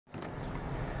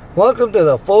Welcome to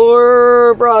the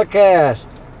Fuller Broadcast.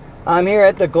 I'm here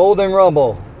at the Golden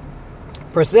Rumble,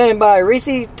 presented by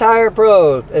Reese Tire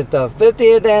Pros. It's the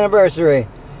 50th anniversary,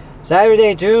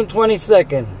 Saturday, June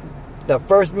 22nd. The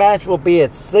first match will be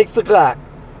at 6 o'clock.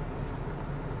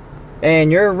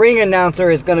 And your ring announcer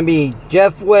is going to be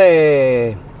Jeff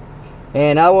Way.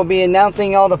 And I will be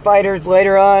announcing all the fighters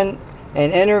later on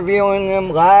and interviewing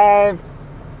them live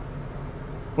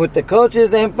with the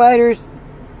coaches and fighters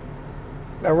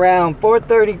around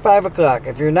 4:30, 5 o'clock.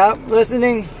 If you're not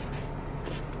listening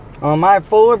on my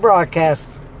Fuller Broadcast,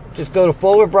 just go to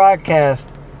Fuller Broadcast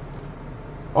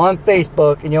on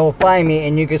Facebook and you'll find me,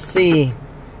 and you can see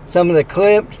some of the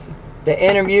clips, the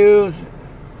interviews,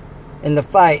 and the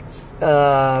fights.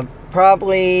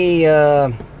 Probably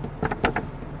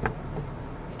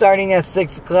starting at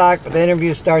 6 o'clock, but the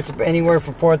interview starts anywhere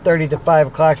from 4:30 to 5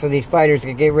 o'clock so these fighters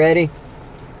can get ready.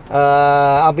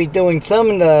 I'll be doing some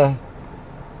of the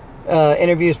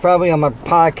interviews probably on my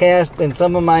podcast, and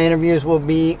some of my interviews will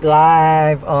be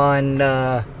live on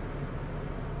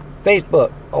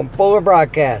Facebook on Fuller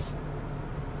Broadcast.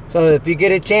 So if you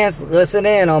get a chance, listen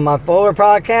in on my Fuller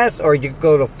Broadcast, or you can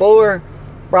go to Fuller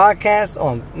Broadcast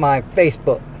on my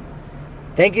Facebook.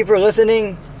 Thank you for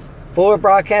listening. Fuller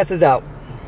Broadcast is out.